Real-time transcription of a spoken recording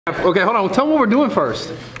Okay, hold on. Tell me what we're doing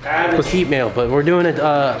first. It's heat meal, but we're doing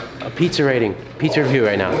a pizza rating, pizza review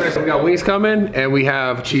right now. So we got wings coming and we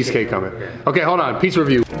have cheesecake coming. Okay, hold on. Pizza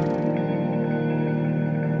review.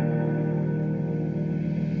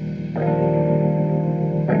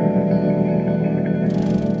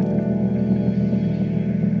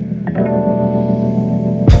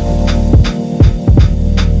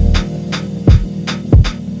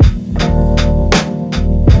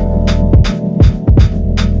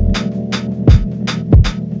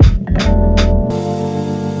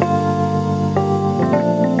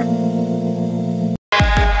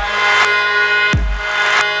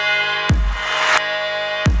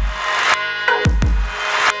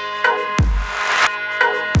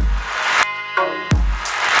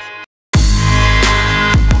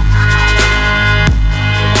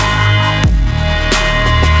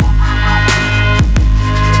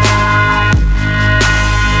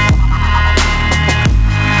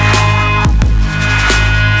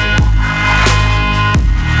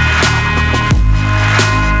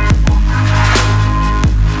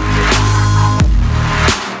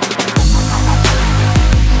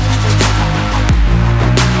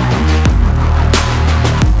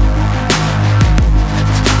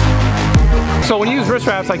 So when you use wrist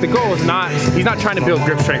wraps, like the goal is not, he's not trying to build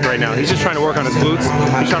grip strength right now. He's just trying to work on his glutes.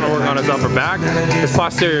 He's trying to work on his upper back, his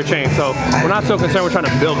posterior chain. So we're not so concerned we're trying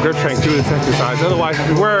to build grip strength through this exercise. Otherwise, if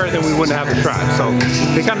we were, then we wouldn't have the strap. So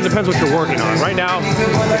it kind of depends what you're working on. Right now,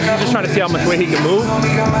 he's just trying to see how much weight he can move.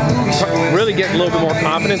 Really get a little bit more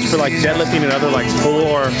confidence for like deadlifting and other like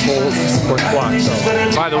floor pulls or squats.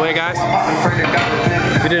 So by the way, guys,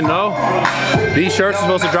 if you didn't know, these shirts are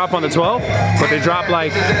supposed to drop on the 12th, but they drop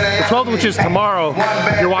like the 12th, which is tomorrow.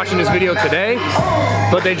 If you're watching this video today,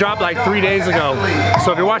 but they dropped like 3 days ago.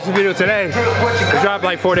 So if you're watching the video today, they dropped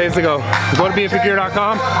like 4 days ago. Go to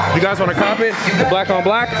beinfitgear.com. If you guys want to cop it, the black on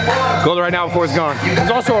black, go there right now before it's gone.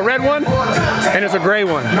 There's also a red one and there's a gray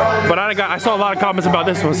one, but I saw a lot of comments about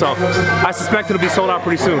this one, so I suspect it'll be sold out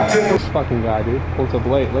pretty soon. This fucking guy, dude, pulled up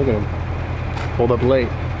late. Look at him. Pulled up late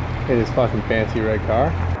in his fucking fancy red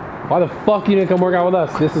car. Why the fuck you didn't come work out with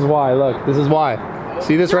us? This is why. Look, this is why.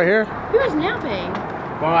 See this right here? He was napping.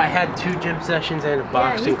 Well, I had 2 gym sessions and a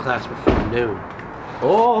boxing class before noon.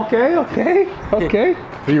 Oh, okay.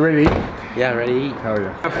 Are you ready to eat? Yeah, ready to eat. Hell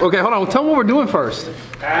yeah. Okay, hold on. Tell me what we're doing first.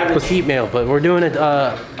 It's heat meal, but we're doing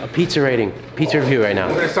a pizza rating, pizza review right now.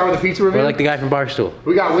 We're gonna start with the pizza review? We're like the guy from Barstool.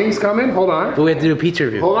 We got wings coming. Hold on. But we have to do a pizza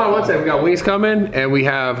review. Hold on one second. We got wings coming and we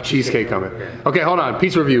have cheesecake coming. Okay, hold on.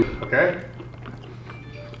 Pizza review. Okay.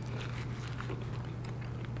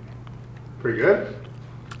 Pretty good.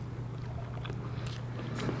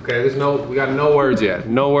 Okay, we got no words yet.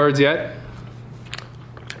 No words yet.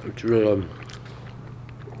 It's really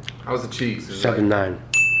How's the cheese? 7.9.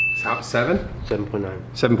 Like, 7? 7.9.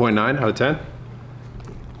 7.9 out of 10?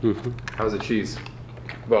 Mm-hmm. How's the cheese?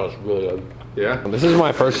 Bro, it's really good. Yeah? This is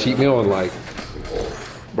my first cheat meal in like,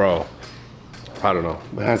 bro, I don't know.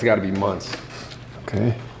 It has got to be months.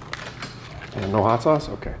 Okay. And no hot sauce?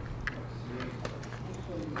 Okay.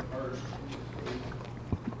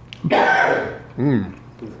 Mmm.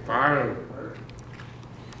 Fire.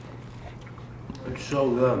 It's so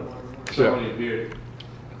good. Yeah.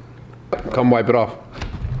 Come wipe it off.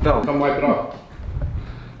 No. Come wipe it off.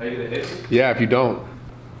 Are you gonna hit me? Yeah, if you don't.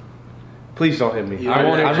 Please don't hit me.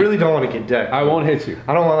 I really don't want to get decked. I won't hit you.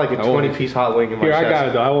 I don't want like a 20-piece hot wing in my Here, chest. I got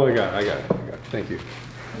it though. I got it. Thank you.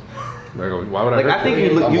 Why would I think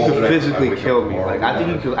you could physically kill me. Like I think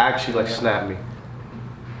you could actually like snap me.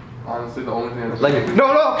 Honestly, the only thing that's like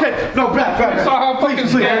okay, no, Brad, saw how fucking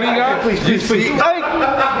scared he got? Please.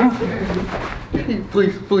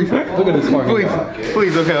 Please. Look at this fucking guy.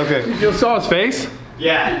 Please, okay. You saw his face?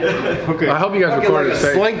 Yeah. Okay. I hope you guys recorded his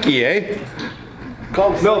face. Slinky, eh?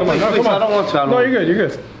 No, please, I don't want to. No, you're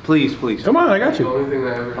good. Please. Come on, I got the you. only thing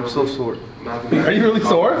that ever I'm so sore. Are you really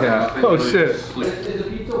sore? Yeah. Oh shit. Is the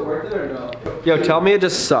pizza worth it or no? Yo, tell me it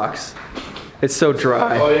just sucks. It's so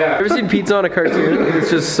dry. Oh yeah. Ever seen pizza on a cartoon?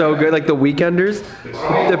 It's just so good. Like the Weekenders,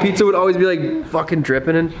 the pizza would always be like fucking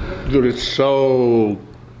dripping in. Dude, it's so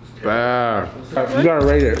bad. You gotta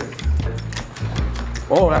rate it.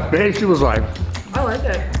 Oh, that base, she was like I like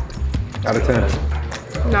it. out of 10.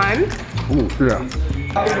 9. Ooh, yeah.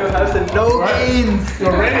 No gains.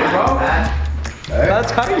 Yo, rate it, bro.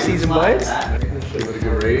 That's cutting season, boys. Give it a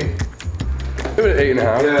good rating. Give it an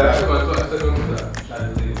 8.5. Yeah.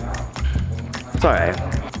 It's alright.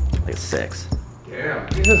 Like a 6. Damn.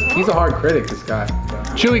 He's a hard critic, this guy.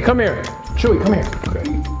 Chewy, come here. Chewy, come here. Okay.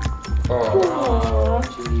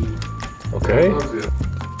 Okay.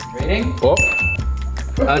 Rating? Oh.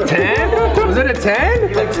 A 10? Was it a 10?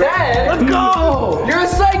 A 10? Let's go! You're a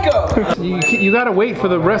psycho! You gotta wait for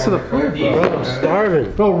the rest of the food, bro. I'm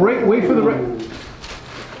starving. Bro, wait for the rest.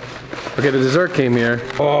 Okay, the dessert came here.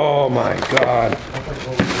 Oh my god.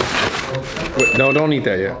 Wait, no, don't eat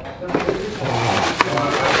that yet.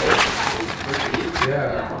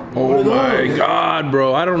 Oh my god,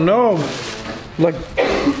 bro. I don't know. Like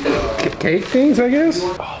cake things, I guess?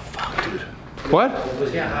 Oh fuck, dude. What? Look at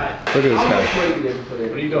this guy. What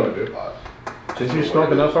are you doing, dude? Did you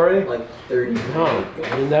smoke enough already? Like 30. No,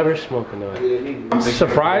 you never smoke enough. I'm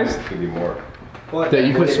surprised that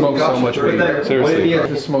you could smoke so much weed. Seriously.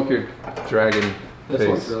 Just smoke your dragon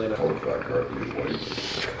face.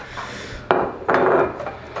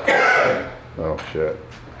 Oh shit.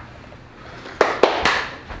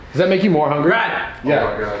 Does that make you more hungry? Brad!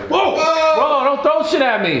 Yeah. Oh whoa! Bro, don't throw shit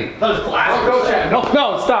at me! That was glass. Don't throw shit at me.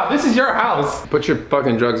 No, stop. This is your house. Put your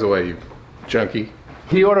fucking drugs away, you junkie.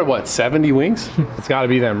 He ordered what, 70 wings? It's gotta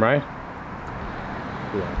be them, right?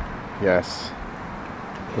 Yeah. Yes.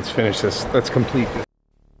 Let's finish this. Let's complete this.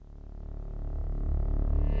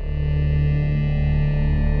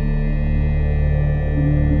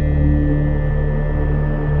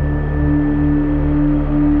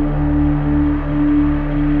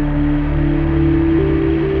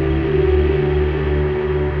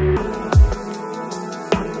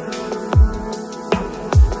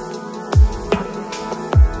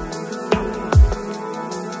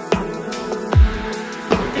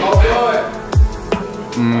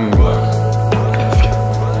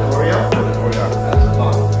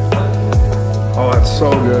 Oh, that's so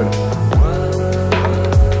good.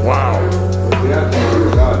 Wow.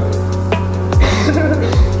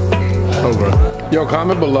 So good. Yo,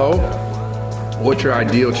 comment below what your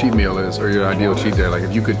ideal cheat meal is, or your ideal cheat day. Like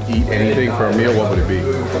if you could eat anything for a meal, what would it be?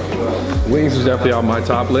 Wings was definitely on my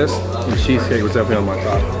top list, and cheesecake was definitely on my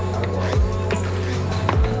top.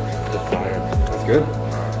 That's good.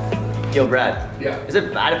 Yo, Brad. Yeah. Is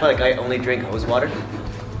it bad if I only drink hose water?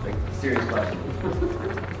 Like, serious question.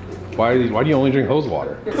 Why do you only drink hose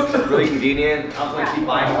water? It's really convenient. I was like, keep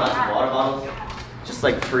buying plastic water bottles. Just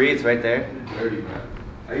like free, it's right there. Dirty, man.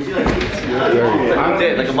 I usually like I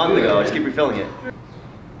did like a month ago. I just keep refilling it.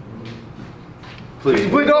 Please.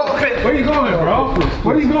 Wait, no, okay. Where are you going, bro?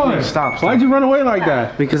 Where are you going? Stop. Why'd you run away like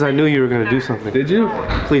that? Because I knew you were gonna do something. Did you?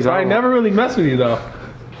 Please, I never really messed with you though.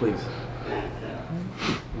 Please.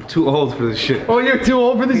 I'm too old for this shit. Oh, you're too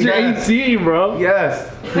old for this? You're Yes. 18, bro. Yes.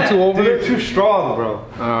 You're too old for Dude, this? you're too strong, bro.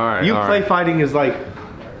 Alright. You play fighting is like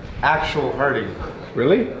actual hurting.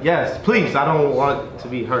 Really? Yes, please. I don't want to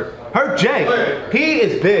be hurt. Hurt Jay. He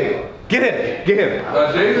is big. Get him. Get him.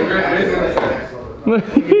 Jay's a great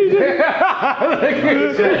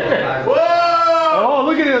Whoa! Oh,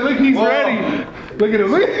 look at it. Look, he's ready. Look at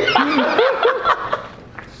him. Look at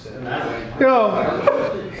Yo.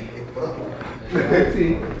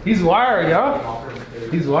 He's wired, yo.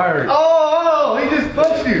 He's wired. Oh, he just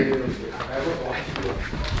punched you.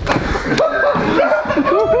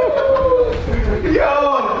 Yo.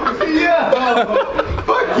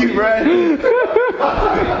 Fuck you, Brad.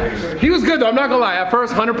 He was good though, I'm not gonna lie. At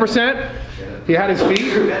first, 100%, he had his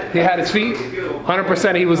feet.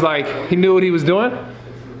 100%, he was like, he knew what he was doing.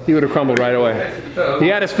 He would have crumbled right away. He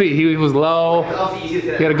had his feet, he was low. He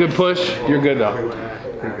had a good push. You're good though.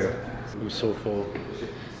 You're good. I'm so full.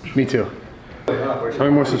 Me too. How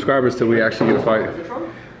many more subscribers till we actually get a fight?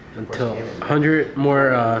 Until 100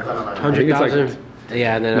 more, I think it's like 100,000.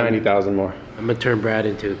 Yeah, and then 90,000 more. I'm gonna turn Brad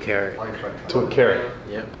into a carrot. To a carrot.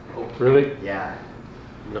 Yep. Really? Yeah.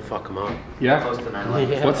 I'm gonna fuck him up. Yeah? Close to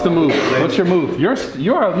 9/11. What's the move? What's your move? You're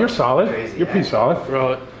solid. You're pretty solid.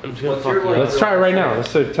 Bro, I'm just gonna fuck you up. Let's try it right now.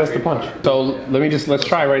 Let's test the punch. So let's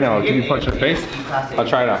try it right now. I'll give you a punch in the face. I'll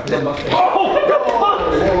try it out. Oh, what the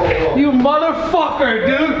fuck? You motherfucker,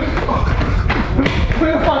 dude!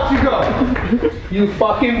 Where the fuck you go? You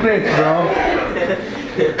fucking bitch, bro.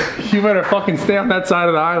 You better fucking stay on that side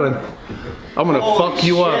of the island. I'm gonna fuck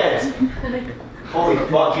you up. Holy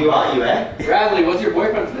fuck, you are you, eh? Bradley, what's your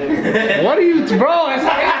boyfriend's name? What are you, bro? It's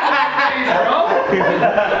bro.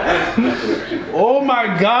 Oh my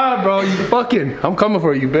god, bro. You fucking. I'm coming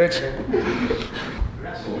for you, bitch.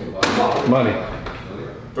 Money.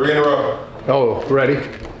 3 in a row. Oh, ready?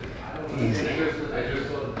 Easy.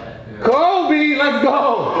 Kobe, let's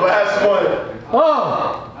go. Last one.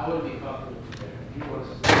 Oh.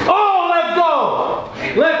 Oh, let's go.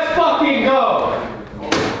 Let's fucking go.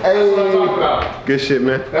 That's what I'm talking about. Good shit,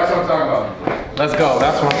 man. That's what I'm talking about. Let's go.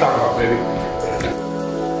 That's what I'm talking about, baby.